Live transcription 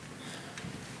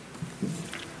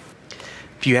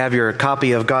If you have your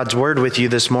copy of God's Word with you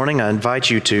this morning, I invite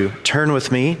you to turn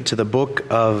with me to the book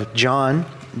of John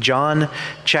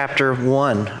chapter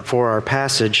 1 for our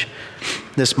passage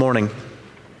this morning.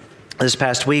 This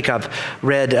past week, I've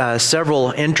read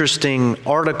several interesting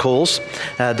articles.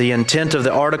 The intent of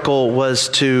the article was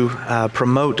to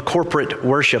promote corporate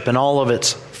worship in all of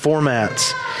its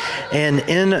formats. And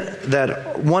in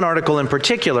that one article in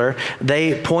particular,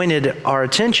 they pointed our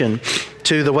attention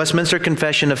to the Westminster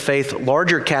Confession of Faith,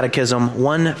 Larger Catechism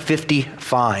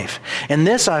 155. And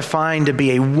this I find to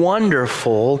be a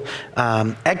wonderful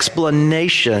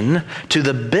explanation to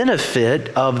the benefit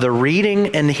of the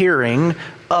reading and hearing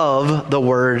of the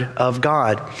Word of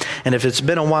God. And if it's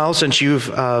been a while since you've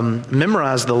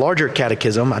memorized the Larger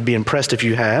Catechism, I'd be impressed if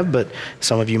you have, but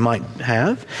some of you might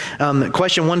have.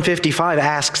 Question 155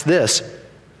 asks this: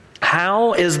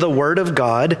 how is the Word of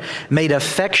God made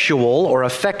effectual or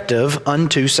effective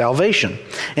unto salvation?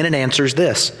 And it answers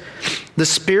this: the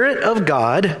Spirit of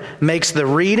God makes the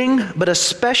reading, but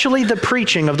especially the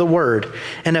preaching of the Word,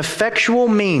 an effectual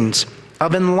means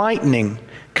of enlightening,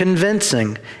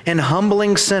 convincing, and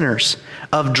humbling sinners,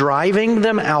 of driving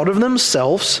them out of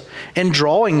themselves and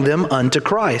drawing them unto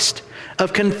Christ,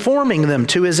 of conforming them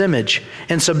to His image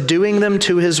and subduing them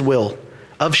to His will,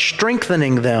 of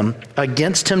strengthening them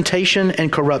against temptation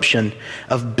and corruption,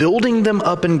 of building them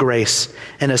up in grace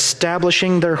and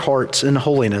establishing their hearts in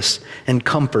holiness and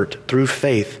comfort through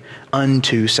faith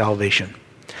unto salvation.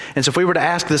 And so if we were to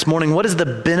ask this morning, what is the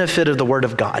benefit of the Word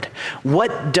of God?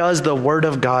 What does the Word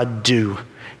of God do?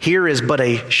 Here is but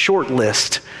a short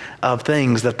list of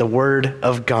things that the Word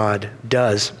of God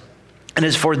does. And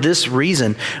it's for this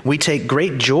reason we take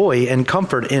great joy and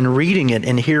comfort in reading it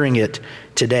and hearing it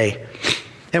today.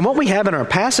 And what we have in our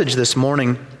passage this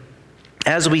morning,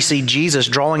 as we see Jesus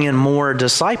drawing in more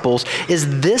disciples,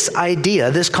 is this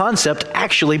idea, this concept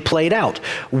actually played out.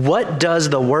 What does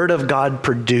the Word of God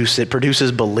produce? It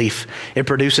produces belief. It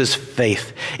produces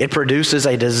faith. It produces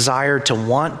a desire to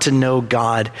want to know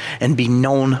God and be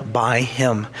known by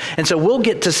Him. And so we'll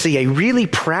get to see a really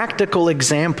practical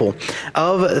example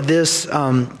of this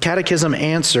catechism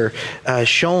answer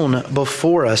shown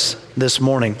before us this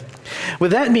morning.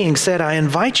 With that being said, I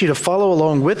invite you to follow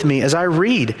along with me as I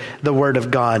read the Word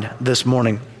of God this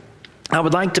morning. I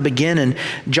would like to begin in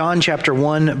John chapter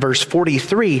 1, verse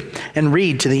 43, and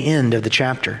read to the end of the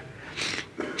chapter.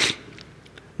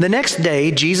 The next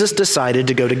day, Jesus decided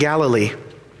to go to Galilee.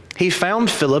 He found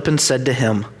Philip and said to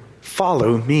him,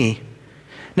 "Follow me."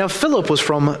 Now Philip was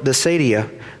from Bethsaida,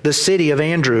 the city of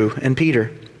Andrew and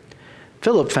Peter.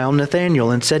 Philip found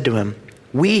Nathanael and said to him,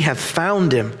 "We have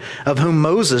found him, of whom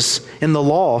Moses in the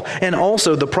law and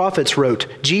also the prophets wrote,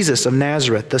 Jesus of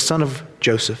Nazareth, the son of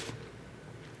Joseph."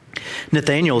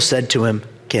 Nathanael said to him,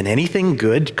 "Can anything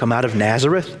good come out of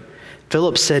Nazareth?"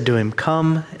 Philip said to him,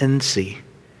 "Come and see."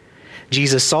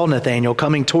 Jesus saw Nathanael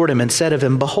coming toward him and said of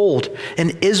him, "Behold,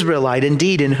 an Israelite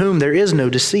indeed, in whom there is no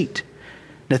deceit."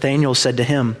 Nathanael said to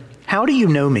him, "How do you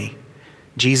know me?"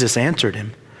 Jesus answered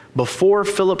him, "Before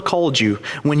Philip called you,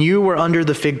 when you were under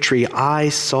the fig tree, I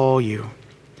saw you."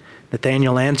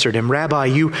 Nathanael answered him, "Rabbi,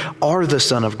 you are the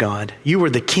Son of God. You are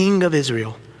the King of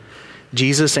Israel."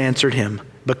 Jesus answered him,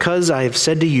 "Because I have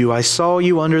said to you, I saw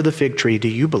you under the fig tree, do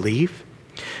you believe?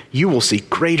 You will see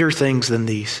greater things than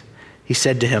these." He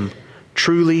said to him,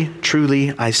 "Truly,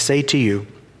 truly, I say to you,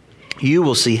 you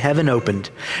will see heaven opened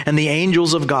and the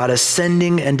angels of God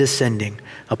ascending and descending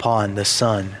upon the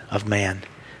Son of Man."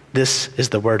 This is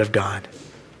the Word of God.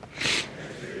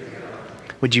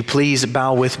 Would you please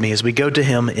bow with me as we go to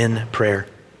Him in prayer?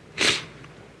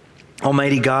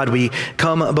 Almighty God, we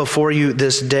come before you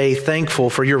this day thankful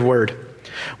for your Word.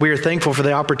 We are thankful for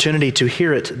the opportunity to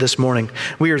hear it this morning.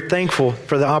 We are thankful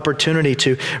for the opportunity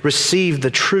to receive the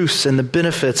truths and the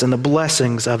benefits and the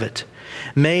blessings of it.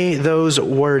 May those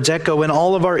words echo in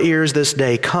all of our ears this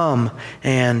day. Come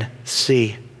and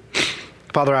see.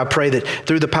 Father, I pray that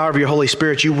through the power of your Holy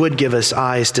Spirit, you would give us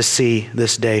eyes to see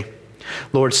this day.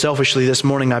 Lord, selfishly this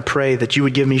morning, I pray that you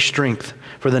would give me strength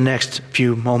for the next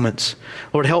few moments.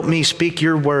 Lord, help me speak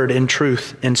your word in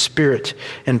truth and spirit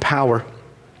and power.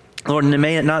 Lord, and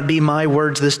may it not be my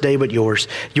words this day, but yours.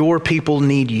 Your people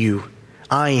need you.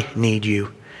 I need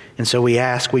you. And so we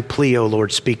ask, we plea, O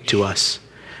Lord, speak to us.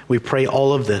 We pray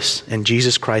all of this in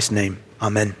Jesus Christ's name.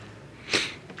 Amen.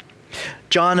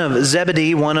 John of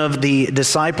Zebedee, one of the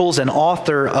disciples and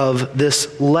author of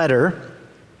this letter,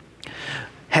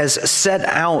 has set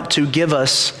out to give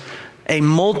us a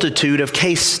multitude of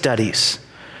case studies.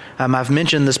 I've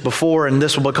mentioned this before, and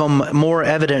this will become more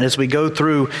evident as we go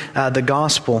through the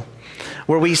gospel,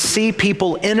 where we see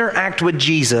people interact with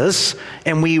Jesus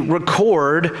and we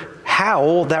record how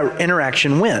how that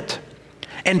interaction went.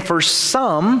 And for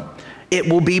some, it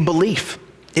will be belief.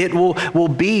 It will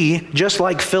be just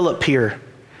like Philip here,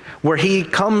 where he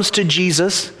comes to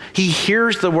Jesus, he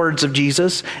hears the words of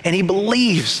Jesus, and he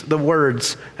believes the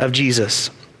words of Jesus.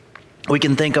 We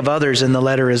can think of others in the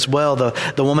letter as well,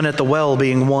 the woman at the well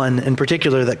being one in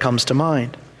particular that comes to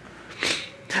mind.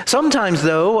 Sometimes,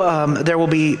 though, there will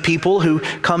be people who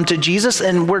come to Jesus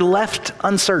and we're left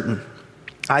uncertain.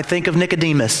 I think of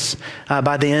Nicodemus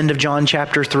by the end of John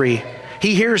chapter 3.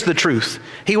 He hears the truth.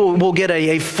 He will get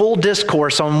a full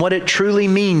discourse on what it truly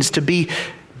means to be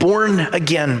born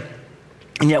again.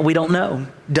 And yet we don't know.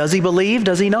 Does he believe?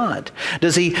 Does he not?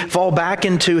 Does he fall back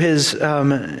into his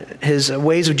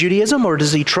ways of Judaism, or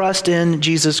does he trust in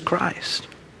Jesus Christ?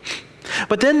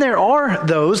 But then there are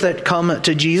those that come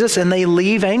to Jesus and they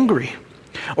leave angry,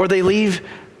 or they leave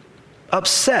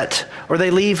upset, or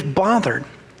they leave bothered.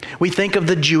 We think of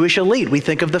the Jewish elite. We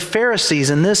think of the Pharisees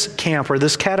in this camp or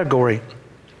this category.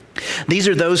 These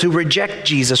are those who reject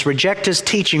Jesus, reject his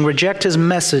teaching, reject his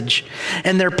message.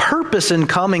 And their purpose in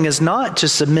coming is not to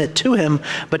submit to him,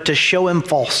 but to show him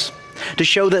false, to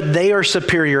show that they are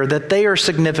superior, that they are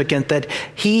significant, that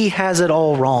he has it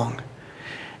all wrong.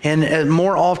 And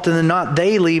more often than not,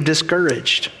 they leave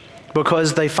discouraged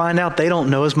because they find out they don't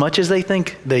know as much as they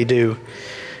think they do.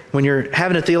 When you're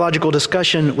having a theological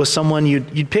discussion with someone,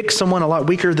 you'd pick someone a lot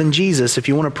weaker than Jesus if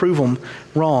you want to prove them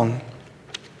wrong.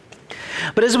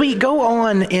 But as we go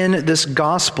on in this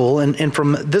gospel, and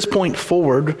from this point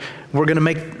forward, we're going to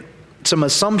make some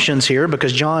assumptions here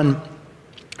because John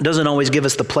doesn't always give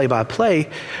us the play-by-play.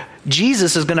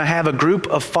 Jesus is going to have a group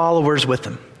of followers with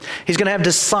him. He's going to have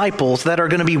disciples that are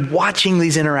going to be watching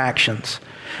these interactions.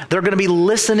 They're going to be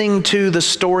listening to the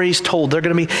stories told. They're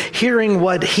going to be hearing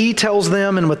what he tells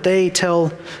them and what they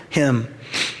tell him.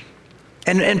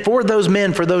 And for those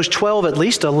men, for those 12, at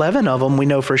least 11 of them, we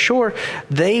know for sure,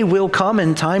 they will come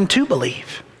in time to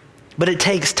believe. But it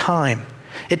takes time.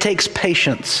 It takes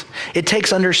patience. It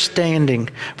takes understanding.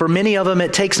 For many of them,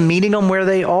 it takes meeting them where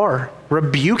they are,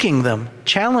 rebuking them,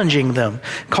 challenging them,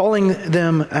 calling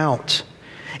them out.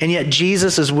 And yet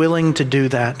Jesus is willing to do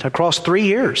that across 3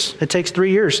 years. It takes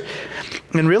 3 years.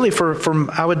 And really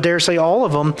for I would dare say all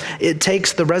of them, it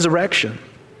takes the resurrection.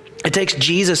 It takes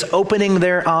Jesus opening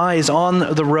their eyes on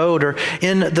the road or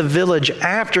in the village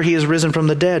after he has risen from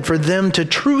the dead for them to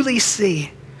truly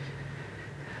see.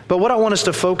 But what I want us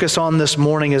to focus on this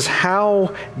morning is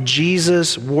how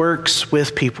Jesus works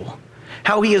with people.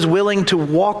 How he is willing to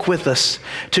walk with us,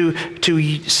 to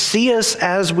see us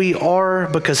as we are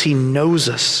because he knows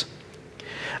us.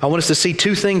 I want us to see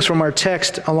two things from our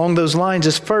text along those lines.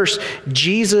 Is first,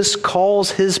 Jesus calls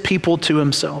his people to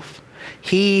himself.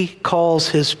 He calls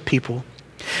his people.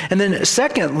 And then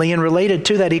secondly, and related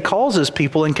to that, he calls his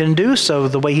people and can do so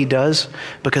the way he does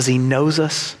because he knows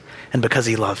us and because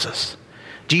he loves us.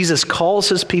 Jesus calls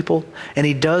his people, and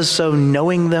he does so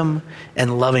knowing them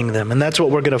and loving them. And that's what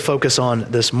we're going to focus on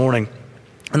this morning.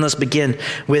 And let's begin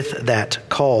with that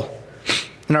call.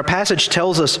 And our passage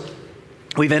tells us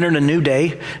we've entered a new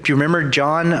day. If you remember,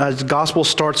 John's gospel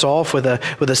starts off with a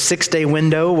 6-day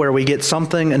window where we get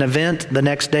something, an event the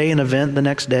next day, an event the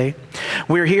next day.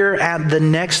 We're here at the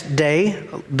next day,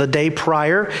 the day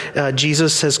prior.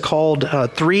 Jesus has called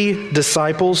 3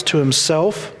 disciples to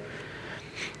himself.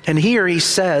 And here he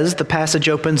says, the passage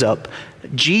opens up,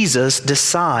 Jesus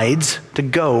decides to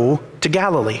go to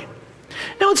Galilee.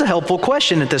 Now it's a helpful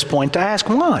question at this point to ask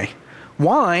why.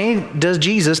 Why does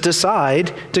Jesus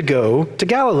decide to go to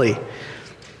Galilee?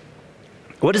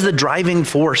 What is the driving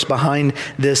force behind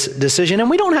this decision? And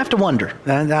we don't have to wonder.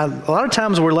 A lot of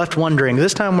times we're left wondering.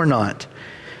 This time we're not.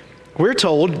 We're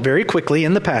told very quickly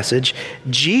in the passage,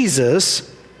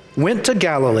 Jesus went to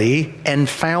Galilee and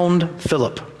found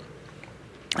Philip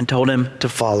and told him to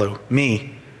follow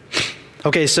me.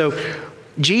 Okay, so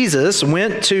Jesus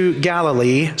went to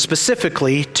Galilee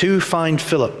specifically to find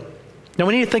Philip. Now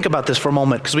we need to think about this for a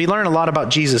moment because we learn a lot about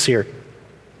Jesus here.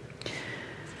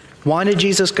 Why did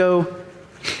Jesus go?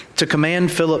 To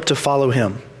command Philip to follow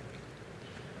him.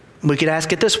 We could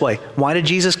ask it this way. Why did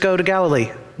Jesus go to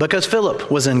Galilee? Because Philip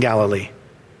was in Galilee.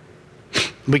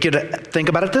 We could think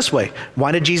about it this way.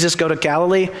 Why did Jesus go to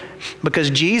Galilee? Because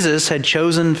Jesus had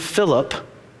chosen Philip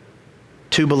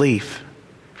to believe.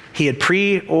 He had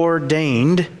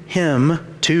preordained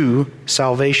him to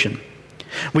salvation.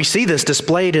 We see this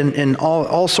displayed in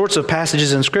all sorts of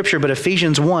passages in Scripture, but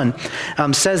Ephesians 1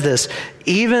 says this,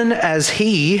 even as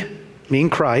he, being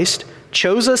Christ,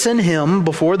 chose us in him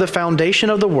before the foundation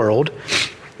of the world,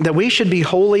 that we should be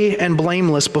holy and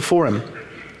blameless before him.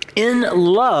 In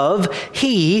love,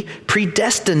 he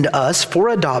predestined us for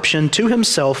adoption to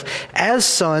himself as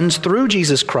sons through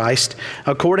Jesus Christ,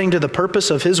 according to the purpose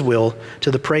of his will,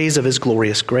 to the praise of his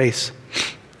glorious grace.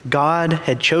 God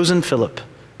had chosen Philip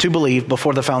to believe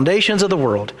before the foundations of the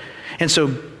world. And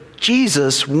so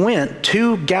Jesus went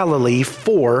to Galilee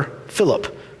for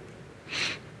Philip.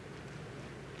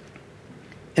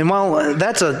 And while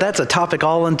that's a topic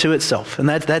all unto itself, and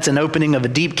that's an opening of a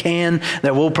deep can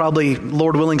that we'll probably,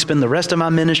 Lord willing, spend the rest of my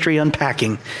ministry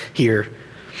unpacking here.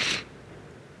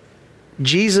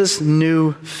 Jesus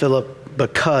knew Philip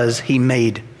because he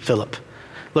made Philip.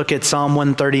 Look at Psalm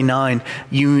 139.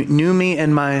 You knew me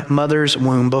in my mother's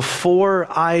womb. Before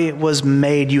I was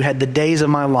made, you had the days of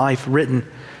my life written.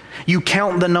 You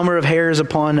count the number of hairs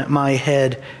upon my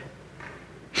head.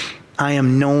 I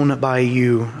am known by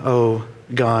you, O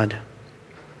God.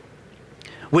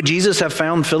 Would Jesus have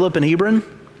found Philip in Hebron?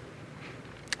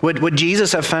 Would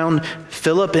Jesus have found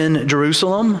Philip in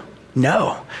Jerusalem?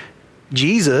 No.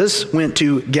 Jesus went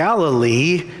to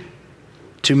Galilee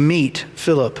to meet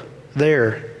Philip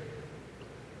there.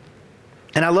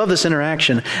 And I love this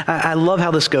interaction. I love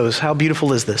how this goes. How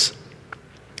beautiful is this?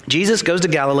 Jesus goes to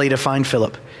Galilee to find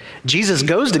Philip. Jesus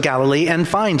goes to Galilee and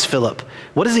finds Philip.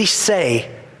 What does he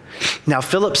say? Now,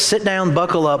 Philip, sit down,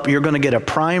 buckle up. You're going to get a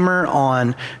primer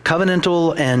on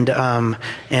covenantal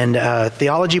and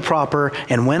theology proper.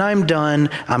 And when I'm done,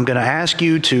 I'm going to ask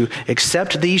you to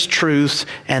accept these truths,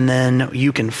 and then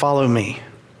you can follow me.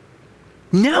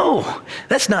 No,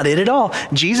 that's not it at all.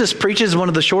 Jesus preaches one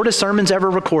of the shortest sermons ever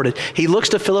recorded. He looks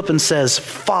to Philip and says,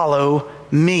 "Follow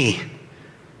me."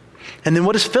 And then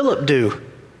what does Philip do?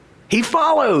 He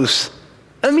follows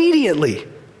immediately.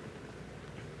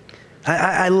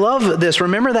 I love this.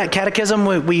 Remember that catechism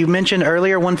we mentioned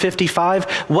earlier, 155?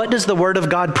 What does the Word of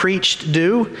God preached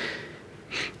do?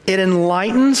 It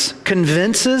enlightens,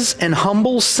 convinces, and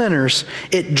humbles sinners.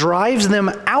 It drives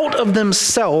them out of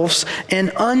themselves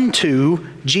and unto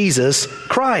Jesus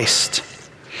Christ.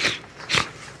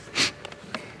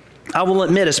 I will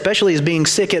admit, especially as being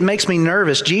sick, it makes me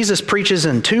nervous. Jesus preaches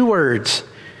in 2 words,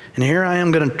 and here I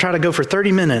am going to try to go for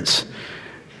 30 minutes.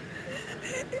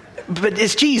 But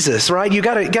it's Jesus, right? You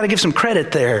got to give some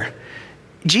credit there.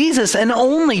 Jesus, and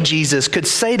only Jesus, could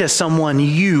say to someone,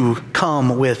 "You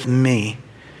come with me.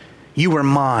 You are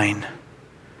mine.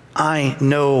 I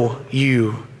know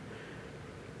you."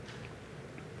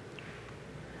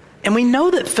 And we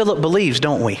know that Philip believes,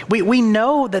 don't we? We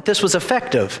know that this was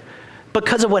effective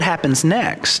because of what happens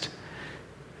next.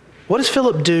 What does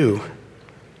Philip do?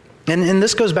 And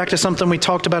this goes back to something we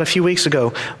talked about a few weeks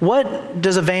ago. What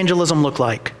does evangelism look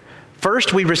like?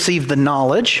 First, we receive the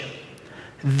knowledge.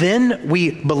 Then we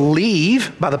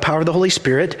believe by the power of the Holy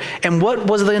Spirit. And what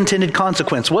was the intended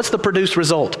consequence? What's the produced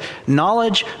result?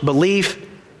 Knowledge, belief,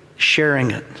 sharing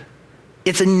it.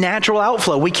 It's a natural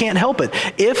outflow. We can't help it.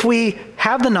 If we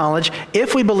have the knowledge,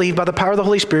 if we believe by the power of the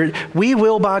Holy Spirit, we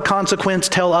will by consequence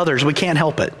tell others. We can't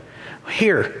help it.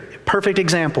 Here, perfect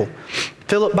example.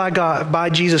 Philip by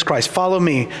Jesus Christ. Follow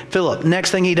me. Philip,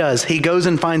 next thing he does, he goes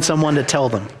and finds someone to tell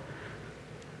them.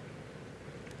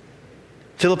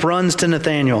 Philip runs to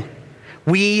Nathanael.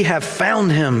 "We have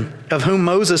found him, of whom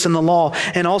Moses in the law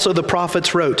and also the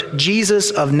prophets wrote, Jesus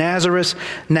of Nazareth,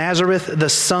 the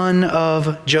son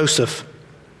of Joseph."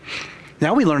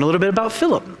 Now we learn a little bit about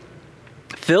Philip.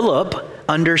 Philip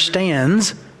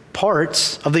understands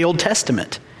parts of the Old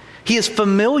Testament. He is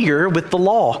familiar with the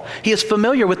law. He is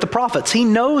familiar with the prophets. He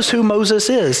knows who Moses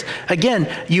is. Again,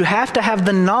 you have to have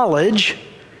the knowledge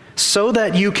so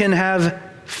that you can have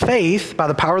faith by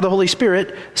the power of the Holy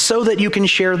Spirit so that you can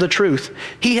share the truth.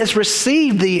 He has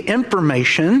received the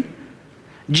information.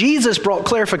 Jesus brought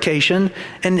clarification,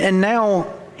 and now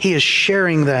he is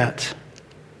sharing that.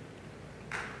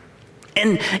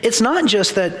 And it's not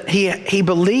just that he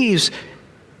believes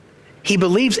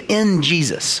in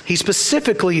Jesus. He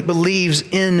specifically believes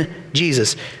in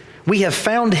Jesus. "We have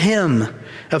found him,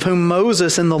 of whom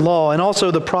Moses in the law and also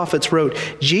the prophets wrote,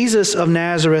 Jesus of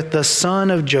Nazareth, the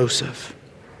son of Joseph."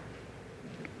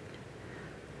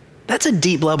 That's a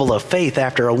deep level of faith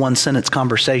after a one-sentence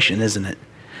conversation, isn't it?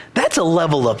 That's a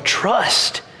level of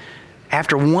trust.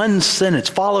 After one sentence,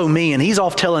 "Follow me," and he's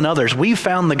off telling others, "We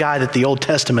found the guy that the Old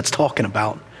Testament's talking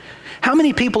about." How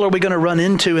many people are we going to run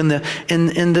into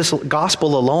in this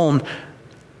gospel alone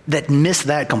that miss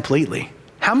that completely?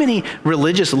 How many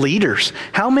religious leaders,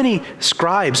 how many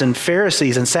scribes and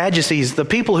Pharisees and Sadducees, the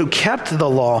people who kept the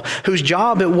law, whose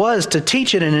job it was to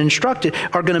teach it and instruct it,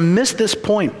 are going to miss this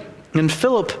point? And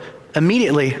Philip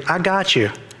immediately, "I got you.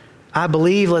 I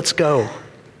believe, let's go."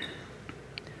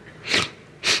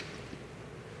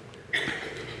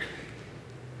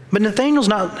 But Nathanael's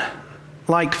not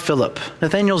like Philip.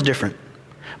 Nathanael's different.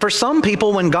 For some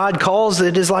people, when God calls,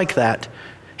 it is like that.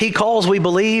 He calls, we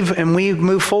believe, and we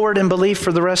move forward in belief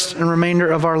for the rest and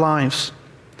remainder of our lives.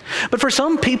 But for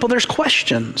some people, there's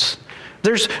questions.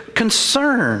 There's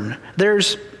concern.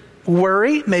 There's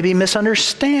worry, maybe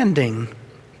misunderstanding.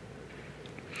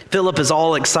 Philip is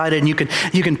all excited, and you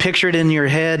can picture it in your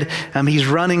head. He's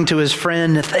running to his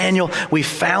friend, Nathanael. We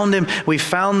found him. We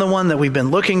found the one that we've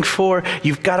been looking for.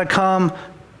 You've got to come.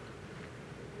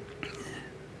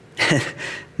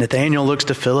 Nathanael looks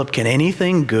to Philip. Can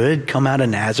anything good come out of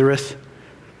Nazareth?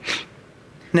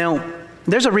 Now,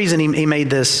 there's a reason he made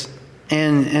this,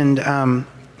 and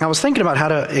I was thinking about how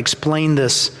to explain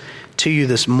this to you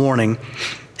this morning.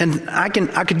 And I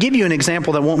could give you an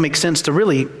example that won't make sense to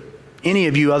really any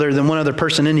of you other than one other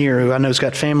person in here who I know has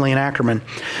got family in Ackerman.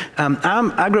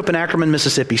 I grew up in Ackerman,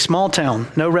 Mississippi, small town,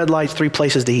 no red lights, 3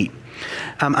 places to eat.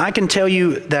 I can tell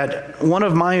you that one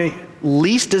of my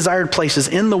least desired places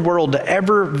in the world to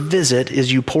ever visit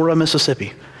is Eupora,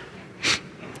 Mississippi.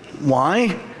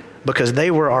 Why? Because they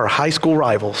were our high school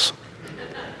rivals.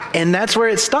 And that's where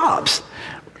it stops.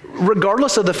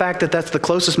 Regardless of the fact that that's the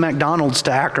closest McDonald's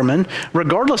to Ackerman,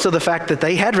 regardless of the fact that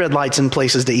they had red lights and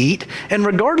places to eat, and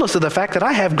regardless of the fact that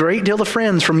I have a great deal of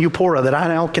friends from Eupora that I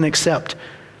now can accept.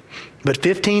 But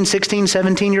 15, 16,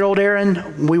 17-year-old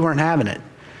Aaron, we weren't having it.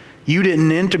 You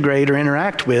didn't integrate or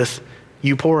interact with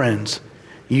Euporans.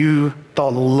 You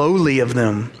thought lowly of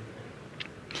them.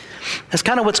 That's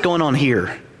kind of what's going on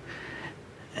here.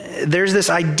 There's this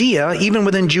idea, even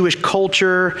within Jewish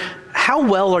culture, how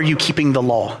well are you keeping the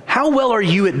law? How well are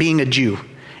you at being a Jew?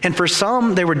 And for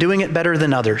some, they were doing it better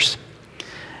than others.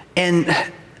 And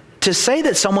to say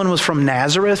that someone was from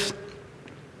Nazareth,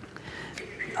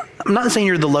 I'm not saying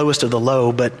you're the lowest of the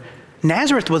low, but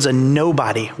Nazareth was a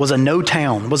nobody, was a no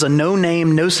town, was a no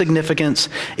name, no significance.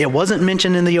 It wasn't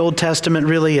mentioned in the Old Testament,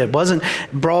 really. It wasn't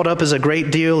brought up as a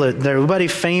great deal. Nobody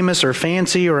famous or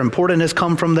fancy or important has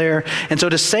come from there. And so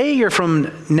to say you're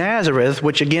from Nazareth,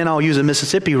 which again, I'll use a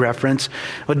Mississippi reference,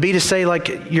 would be to say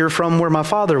like you're from where my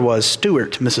father was,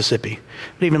 Stewart, Mississippi.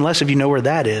 But even less if you know where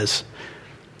that is.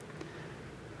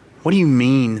 What do you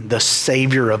mean the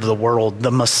Savior of the world, the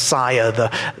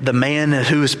Messiah, the man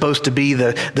who is supposed to be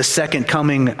the second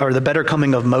coming or the better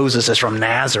coming of Moses is from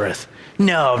Nazareth?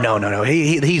 No.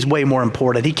 He's way more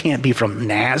important. He can't be from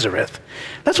Nazareth.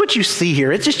 That's what you see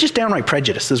here. It's just downright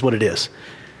prejudice is what it is.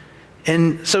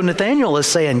 And so Nathanael is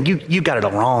saying, you got it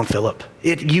all wrong, Philip.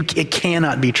 It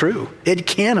cannot be true. It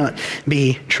cannot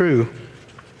be true.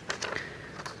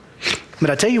 But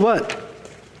I tell you what,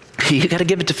 you got to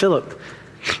give it to Philip.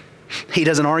 He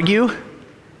doesn't argue.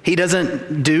 He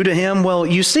doesn't do to him. Well,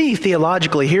 you see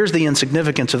theologically, here's the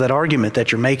insignificance of that argument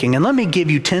that you're making. And let me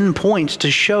give you 10 points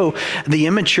to show the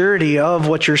immaturity of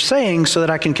what you're saying so that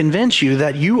I can convince you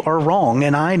that you are wrong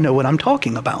and I know what I'm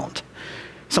talking about.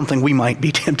 Something we might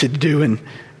be tempted to do in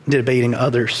debating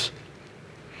others.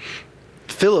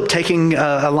 Philip taking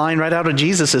a line right out of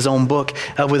Jesus' own book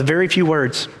with very few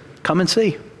words. Come and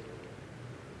see.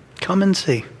 Come and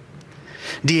see.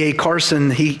 D.A. Carson,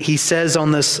 he says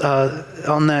on this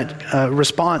on that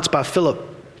response by Philip,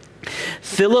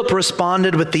 Philip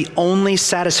responded with the only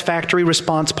satisfactory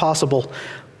response possible.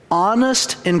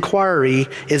 Honest inquiry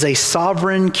is a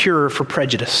sovereign cure for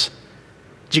prejudice.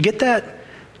 Did you get that?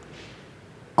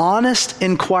 Honest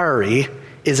inquiry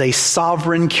is a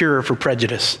sovereign cure for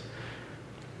prejudice.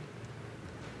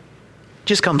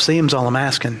 Just come see him is all I'm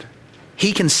asking.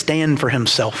 He can stand for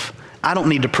himself. I don't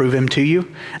need to prove him to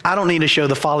you. I don't need to show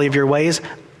the folly of your ways.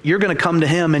 You're going to come to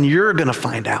him and you're going to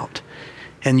find out.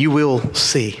 And you will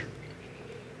see.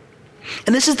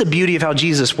 And this is the beauty of how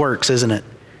Jesus works, isn't it?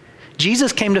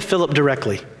 Jesus came to Philip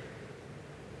directly.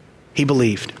 He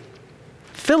believed.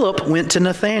 Philip went to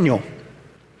Nathanael.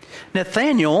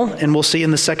 Nathanael, and we'll see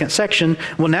in the second section,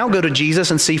 will now go to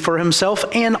Jesus and see for himself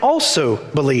and also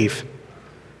believe.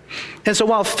 And so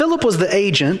while Philip was the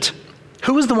agent,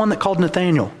 who was the one that called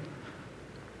Nathanael?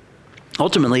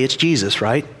 Ultimately, it's Jesus,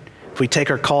 right? If we take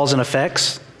our cause and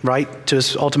effects, right, to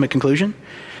his ultimate conclusion.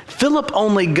 Philip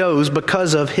only goes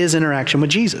because of his interaction with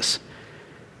Jesus.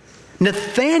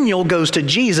 Nathanael goes to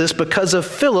Jesus because of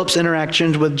Philip's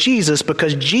interactions with Jesus,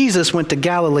 because Jesus went to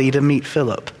Galilee to meet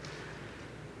Philip.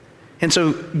 And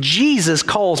so Jesus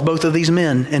calls both of these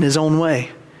men in his own way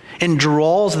and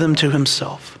draws them to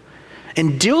himself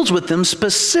and deals with them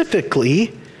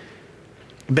specifically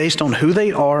based on who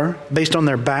they are, based on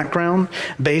their background,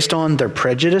 based on their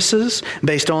prejudices,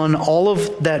 based on all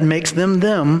of that makes them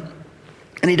them.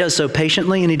 And he does so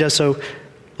patiently and he does so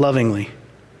lovingly.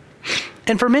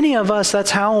 And for many of us,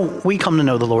 that's how we come to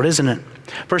know the Lord, isn't it?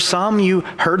 For some, you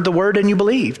heard the word and you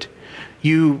believed.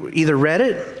 You either read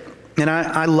it, and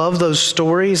I love those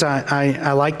stories.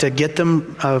 I like to get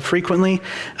them frequently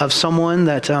of someone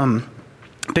that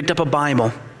picked up a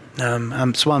Bible.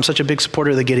 That's why I'm such a big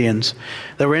supporter of the Gideons.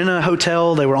 They were in a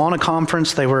hotel, they were on a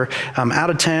conference, they were out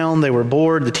of town, they were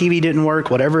bored, the TV didn't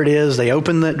work, whatever it is. They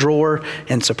opened that drawer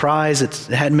and surprise, it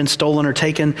hadn't been stolen or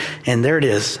taken, and there it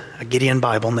is, a Gideon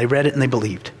Bible, and they read it and they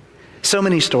believed. So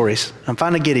many stories.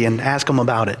 Find a Gideon, ask them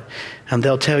about it, and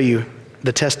they'll tell you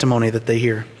the testimony that they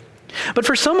hear. But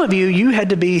for some of you, you had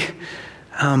to be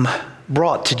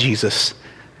brought to Jesus.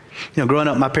 Growing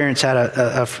up, my parents had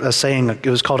a saying, it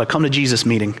was called a come to Jesus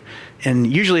meeting.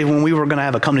 And usually when we were going to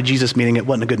have a come to Jesus meeting, it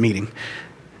wasn't a good meeting.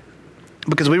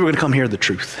 Because we were going to come hear the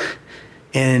truth.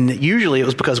 And usually it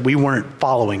was because we weren't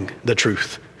following the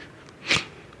truth.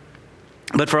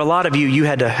 But for a lot of you, you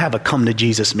had to have a come to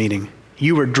Jesus meeting.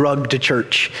 You were drugged to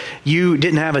church. You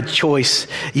didn't have a choice.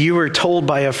 You were told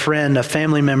by a friend, a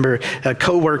family member, a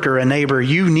coworker, a neighbor,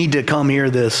 you need to come hear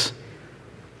this.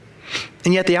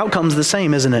 And yet the outcome's the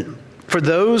same, isn't it? For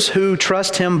those who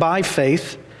trust him by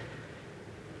faith,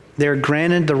 they're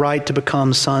granted the right to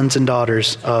become sons and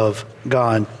daughters of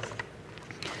God.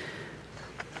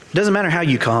 It doesn't matter how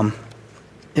you come.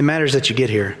 It matters that you get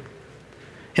here.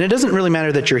 And it doesn't really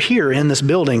matter that you're here in this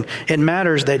building. It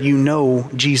matters that you know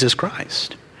Jesus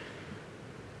Christ.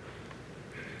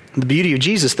 The beauty of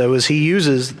Jesus, though, is he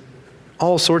uses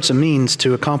all sorts of means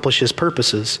to accomplish his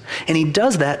purposes. And he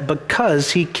does that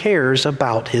because he cares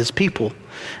about his people.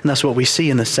 And that's what we see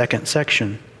in the second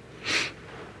section.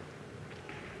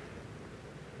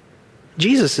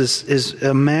 Jesus is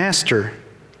a master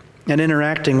at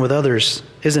interacting with others,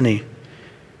 isn't he?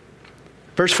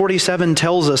 Verse 47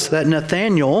 tells us that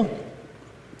Nathanael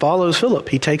follows Philip.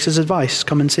 He takes his advice,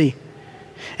 come and see.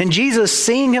 And Jesus,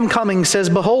 seeing him coming, says,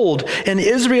 "Behold, an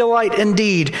Israelite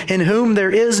indeed, in whom there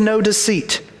is no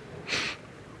deceit."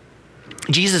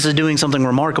 Jesus is doing something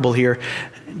remarkable here.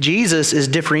 Jesus is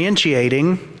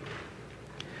differentiating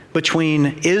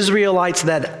between Israelites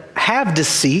that have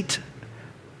deceit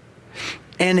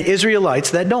and Israelites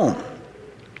that don't.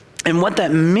 And what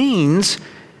that means,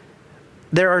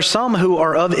 there are some who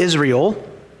are of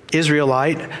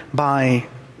Israelite by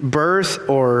birth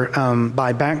or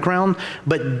by background,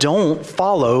 but don't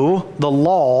follow the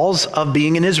laws of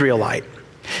being an Israelite.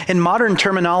 In modern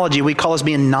terminology, we call this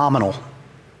being nominal.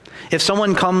 If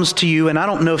someone comes to you, and I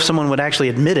don't know if someone would actually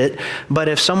admit it, but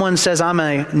if someone says, I'm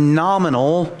a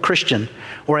nominal Christian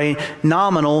or a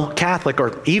nominal Catholic,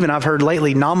 or even I've heard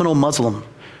lately, nominal Muslim,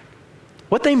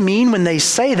 what they mean when they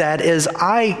say that is,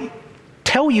 I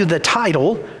tell you the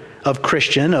title of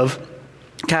Christian, of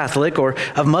Catholic, or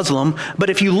of Muslim, but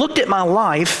if you looked at my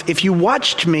life, if you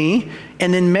watched me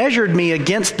and then measured me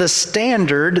against the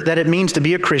standard that it means to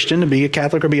be a Christian, to be a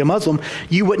Catholic, or be a Muslim,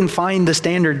 you wouldn't find the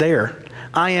standard there.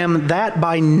 I am that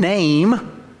by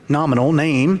name, nominal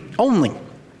name only.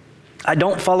 I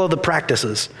don't follow the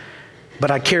practices, but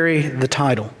I carry the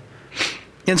title.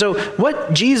 And so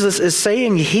what Jesus is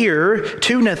saying here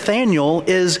to Nathanael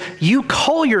is, you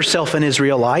call yourself an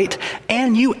Israelite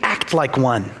and you act like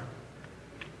one.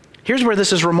 Here's where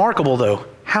this is remarkable, though.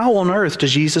 How on earth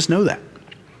does Jesus know that?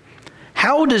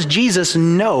 How does Jesus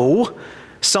know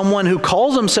someone who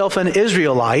calls himself an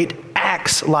Israelite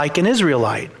acts like an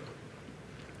Israelite?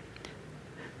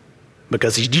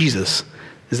 Because he's Jesus,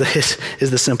 is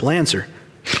the simple answer.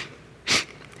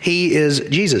 He is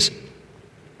Jesus.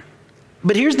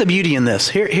 But here's the beauty in this.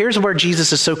 Here's where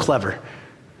Jesus is so clever.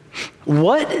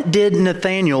 What did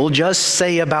Nathanael just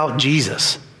say about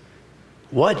Jesus?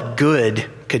 What good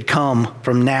could come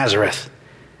from Nazareth?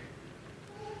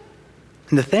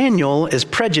 Nathanael is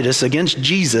prejudiced against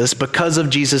Jesus because of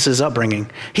Jesus' upbringing.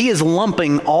 He is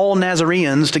lumping all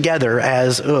Nazarenes together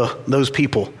as those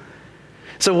people.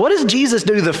 So what does Jesus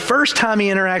do the first time he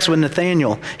interacts with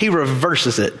Nathanael? He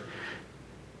reverses it.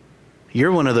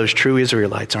 You're one of those true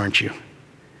Israelites, aren't you?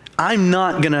 I'm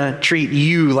not going to treat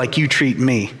you like you treat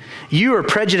me. You are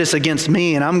prejudiced against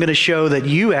me, and I'm going to show that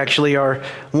you actually are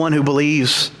one who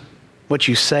believes what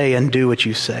you say and do what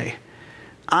you say.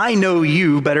 I know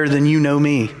you better than you know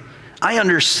me. I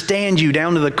understand you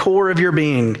down to the core of your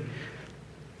being.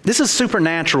 This is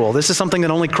supernatural. This is something that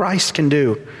only Christ can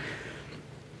do.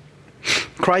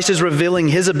 Christ is revealing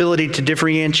his ability to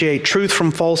differentiate truth from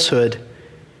falsehood.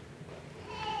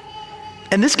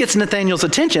 And this gets Nathanael's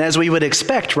attention, as we would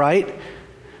expect, right?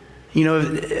 You know,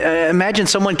 imagine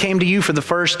someone came to you for the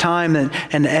first time and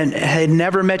had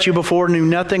never met you before, knew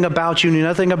nothing about you, knew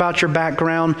nothing about your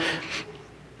background.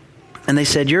 And they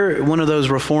said, you're one of those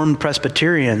Reformed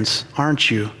Presbyterians,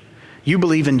 aren't you? You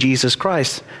believe in Jesus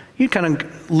Christ. You kind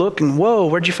of look and, whoa,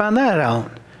 where'd you find that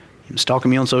out? You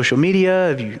stalking me on social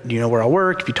media? Do you know where I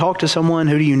work? If you talk to someone,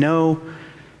 who do you know?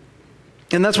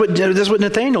 And that's what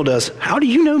Nathanael does. How do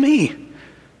you know me?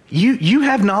 You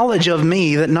have knowledge of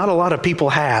me that not a lot of people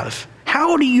have.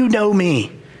 How do you know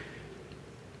me?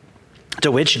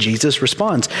 To which Jesus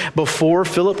responds, before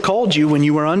Philip called you when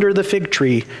you were under the fig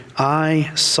tree,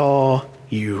 I saw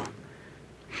you.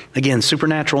 Again,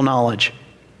 supernatural knowledge.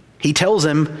 He tells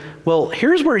him, well,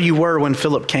 here's where you were when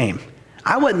Philip came.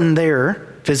 I wasn't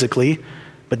there physically,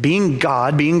 but being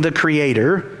God, being the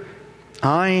creator,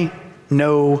 I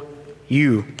know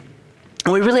you.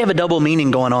 And we really have a double meaning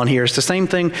going on here. It's the same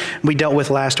thing we dealt with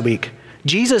last week.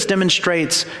 Jesus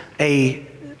demonstrates a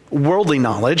worldly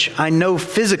knowledge. I know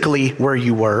physically where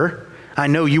you were. I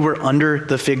know you were under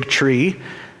the fig tree.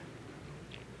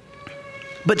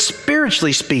 But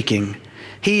spiritually speaking,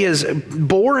 he is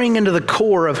boring into the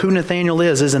core of who Nathanael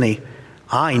is, isn't he?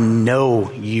 I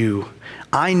know you.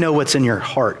 I know what's in your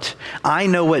heart. I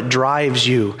know what drives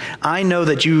you. I know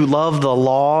that you love the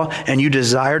law and you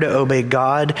desire to obey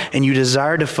God and you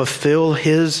desire to fulfill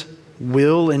His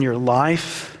will in your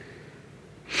life.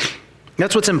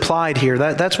 That's what's implied here.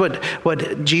 That's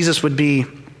what Jesus would be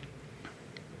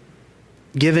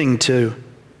giving to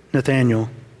Nathanael.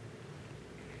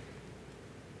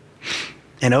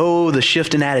 And oh, the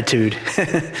shift in attitude.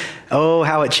 Oh,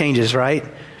 how it changes, right?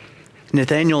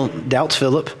 Nathanael doubts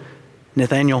Philip.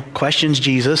 Nathanael questions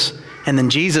Jesus. And then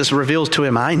Jesus reveals to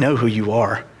him, I know who you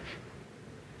are.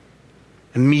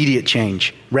 Immediate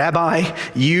change. Rabbi,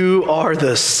 you are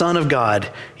the Son of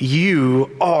God.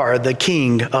 You are the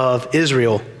King of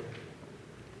Israel.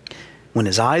 When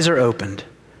his eyes are opened,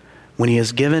 when he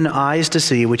is given eyes to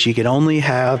see, which he could only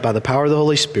have by the power of the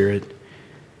Holy Spirit,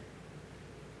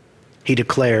 he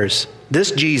declares,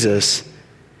 this Jesus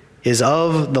is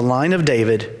of the line of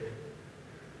David,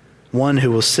 one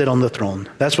who will sit on the throne.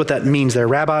 That's what that means there.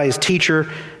 Rabbi is teacher.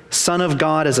 Son of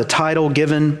God is a title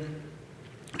given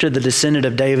to the descendant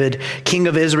of David, King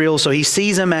of Israel. So he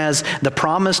sees him as the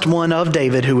promised one of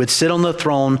David who would sit on the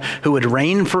throne, who would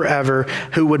reign forever,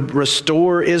 who would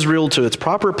restore Israel to its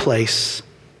proper place.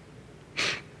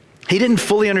 He didn't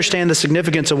fully understand the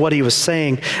significance of what he was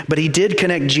saying, but he did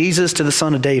connect Jesus to the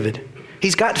Son of David.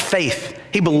 He's got faith.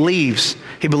 He believes.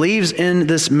 He believes in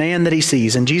this man that he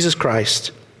sees, in Jesus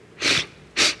Christ.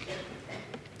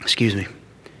 Excuse me.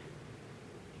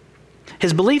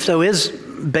 His belief, though, is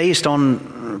based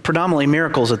on predominantly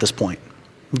miracles at this point.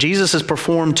 Jesus has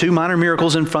performed 2 minor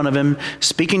miracles in front of him,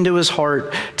 speaking to his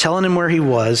heart, telling him where he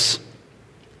was.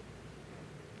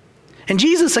 And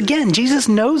Jesus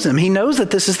knows him. He knows that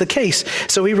this is the case.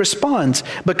 So he responds,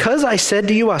 because I said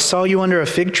to you, I saw you under a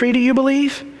fig tree, do you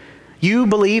believe? You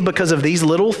believe because of these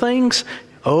little things?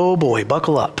 Oh boy,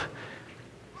 buckle up.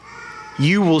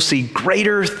 You will see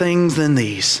greater things than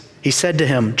these. He said to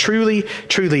him, truly,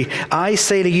 truly, I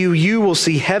say to you, you will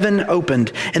see heaven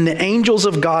opened and the angels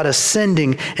of God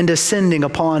ascending and descending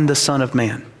upon the Son of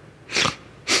Man.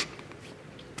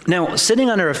 Now, sitting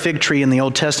under a fig tree in the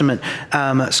Old Testament,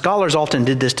 scholars often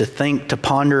did this to think, to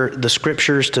ponder the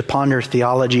scriptures, to ponder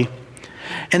theology.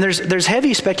 And there's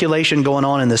heavy speculation going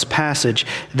on in this passage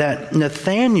that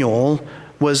Nathanael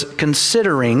was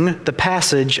considering the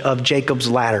passage of Jacob's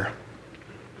ladder.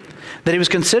 That he was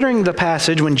considering the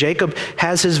passage when Jacob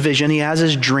has his vision, he has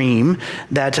his dream,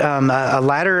 that a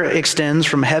ladder extends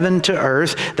from heaven to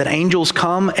earth, that angels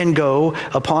come and go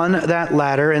upon that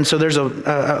ladder. And so there's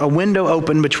a window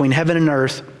open between heaven and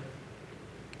earth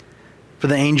for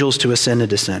the angels to ascend and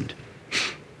descend.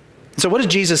 So what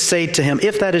does Jesus say to him?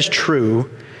 If that is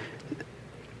true,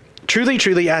 truly,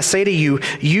 truly, I say to you,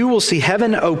 you will see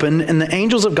heaven open and the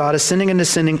angels of God ascending and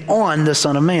descending on the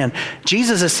Son of Man.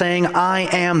 Jesus is saying, I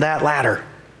am that ladder.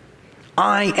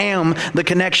 I am the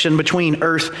connection between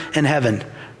earth and heaven.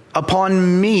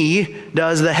 Upon me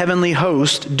does the heavenly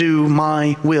host do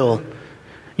my will.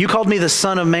 You called me the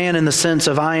Son of Man in the sense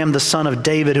of I am the Son of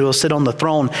David who will sit on the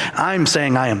throne. I'm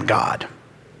saying I am God.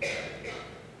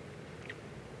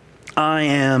 I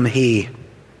am He.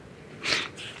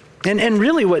 And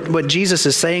really what Jesus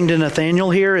is saying to Nathanael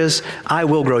here is, I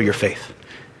will grow your faith.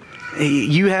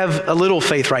 You have a little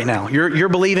faith right now. You're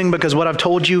believing because what I've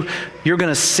told you, you're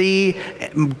going to see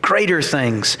greater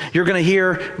things. You're going to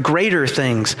hear greater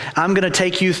things. I'm going to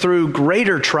take you through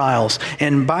greater trials.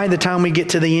 And by the time we get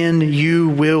to the end, you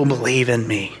will believe in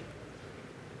me.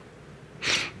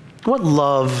 What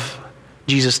love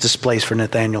Jesus displays for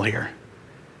Nathanael here.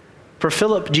 For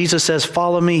Philip, Jesus says,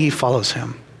 follow me. He follows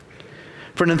him.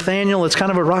 For Nathanael, it's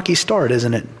kind of a rocky start,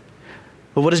 isn't it?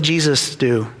 But what does Jesus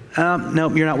do?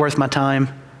 Nope, you're not worth my time.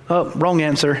 oh, wrong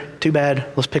answer. Too bad.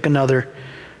 Let's pick another.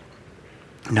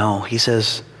 No, he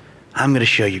says, I'm going to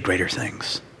show you greater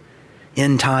things.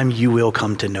 In time, you will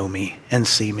come to know me and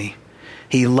see me.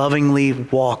 He lovingly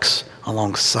walks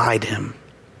alongside him.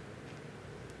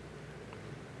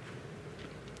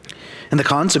 And the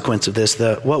consequence of this,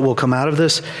 what will come out of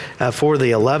this for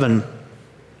the 11,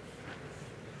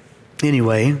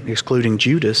 anyway, excluding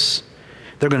Judas,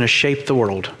 they're going to shape the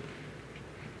world.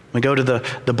 We go to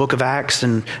the book of Acts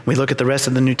and we look at the rest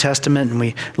of the New Testament and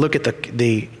we look at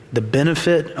the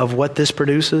benefit of what this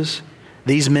produces.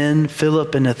 These men,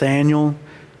 Philip and Nathaniel,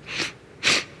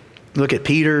 look at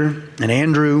Peter and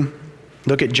Andrew,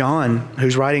 look at John,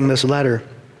 who's writing this letter.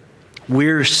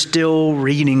 We're still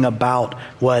reading about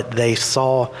what they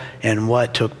saw and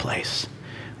what took place.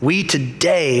 We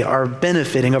today are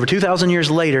benefiting over 2,000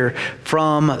 years later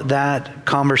from that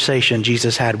conversation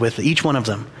Jesus had with each one of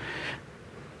them.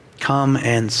 Come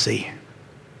and see.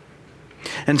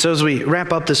 And so as we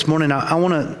wrap up this morning, I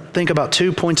want to think about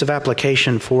 2 points of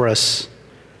application for us.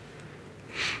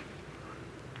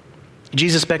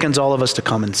 Jesus beckons all of us to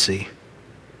come and see.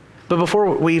 But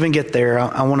before we even get there,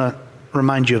 I want to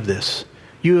remind you of this.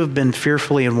 You have been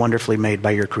fearfully and wonderfully made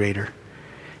by your Creator.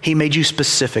 He made you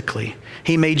specifically.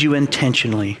 He made you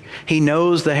intentionally. He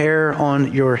knows the hair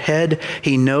on your head.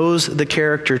 He knows the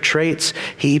character traits.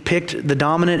 He picked the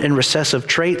dominant and recessive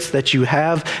traits that you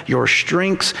have, your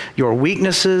strengths, your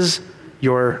weaknesses,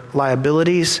 your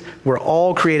liabilities. Were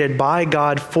all created by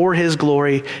God for His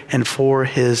glory and for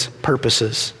His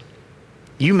purposes.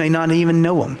 You may not even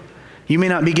know Him. You may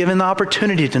not be given the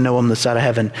opportunity to know Him this side of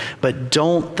heaven, but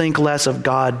don't think less of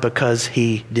God because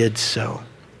He did so.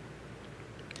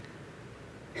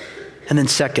 And then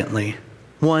secondly,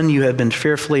 1, you have been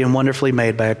fearfully and wonderfully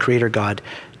made by a Creator God.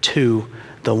 2,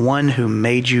 the one who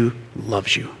made you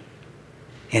loves you,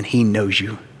 and He knows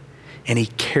you, and He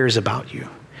cares about you,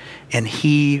 and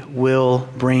He will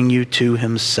bring you to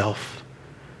Himself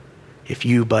if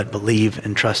you but believe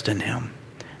and trust in Him.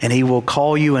 And He will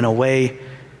call you in a way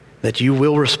that you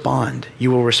will respond.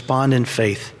 You will respond in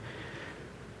faith.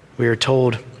 We are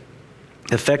told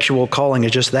effectual calling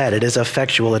is just that. It is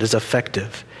effectual. It is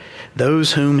effective.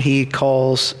 Those whom He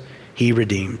calls, He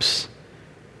redeems.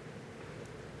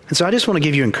 And so I just want to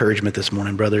give you encouragement this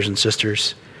morning, brothers and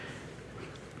sisters.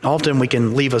 Often we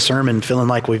can leave a sermon feeling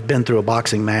like we've been through a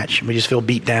boxing match. We just feel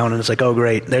beat down and it's like, oh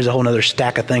great, there's a whole other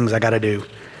stack of things I got to do.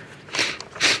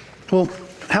 Well,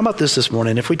 how about this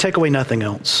morning? If we take away nothing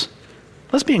else,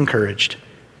 let's be encouraged.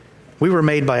 We were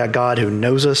made by a God who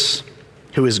knows us,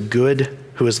 who is good,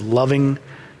 who is loving,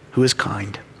 who is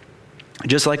kind.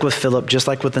 Just like with Philip, just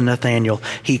like with Nathaniel,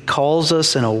 He calls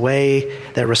us in a way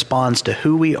that responds to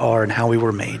who we are and how we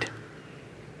were made.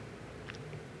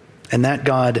 And that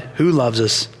God who loves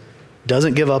us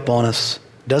doesn't give up on us,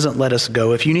 doesn't let us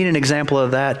go. If you need an example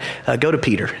of that, go to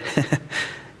Peter.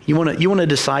 You want a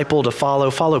disciple to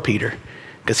follow Peter,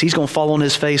 because he's going to fall on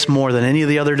his face more than any of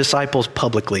the other disciples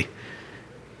publicly,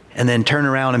 and then turn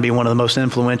around and be one of the most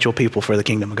influential people for the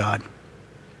kingdom of God.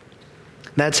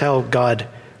 That's how God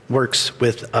works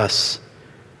with us.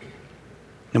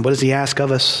 And what does He ask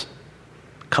of us?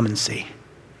 Come and see.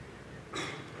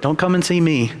 Don't come and see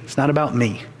me. It's not about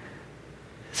me.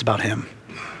 It's about Him.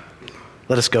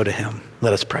 Let us go to Him.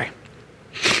 Let us pray.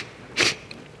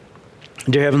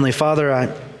 Dear Heavenly Father,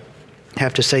 I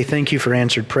have to say thank you for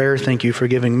answered prayer. Thank you for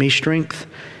giving me strength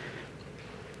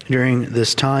during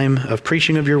this time of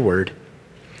preaching of your word.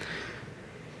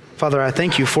 Father, I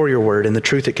thank you for your word and the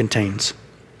truth it contains.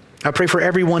 I pray for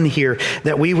everyone here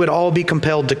that we would all be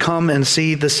compelled to come and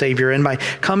see the Savior. And by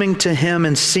coming to Him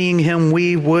and seeing Him,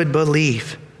 we would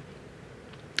believe.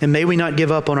 And may we not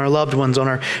give up on our loved ones, on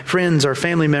our friends, our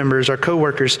family members, our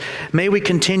coworkers. May we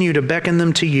continue to beckon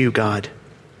them to you, God.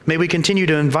 May we continue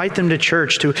to invite them to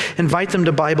church, to invite them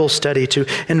to Bible study, to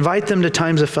invite them to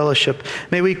times of fellowship.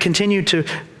 May we continue to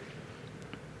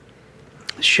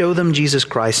show them Jesus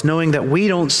Christ, knowing that we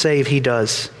don't save, He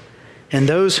does. And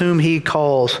those whom He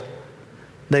calls,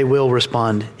 they will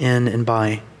respond in and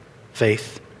by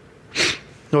faith.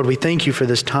 Lord, we thank you for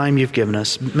this time you've given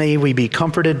us. May we be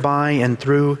comforted by and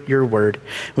through your word.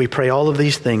 We pray all of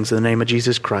these things in the name of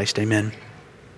Jesus Christ. Amen.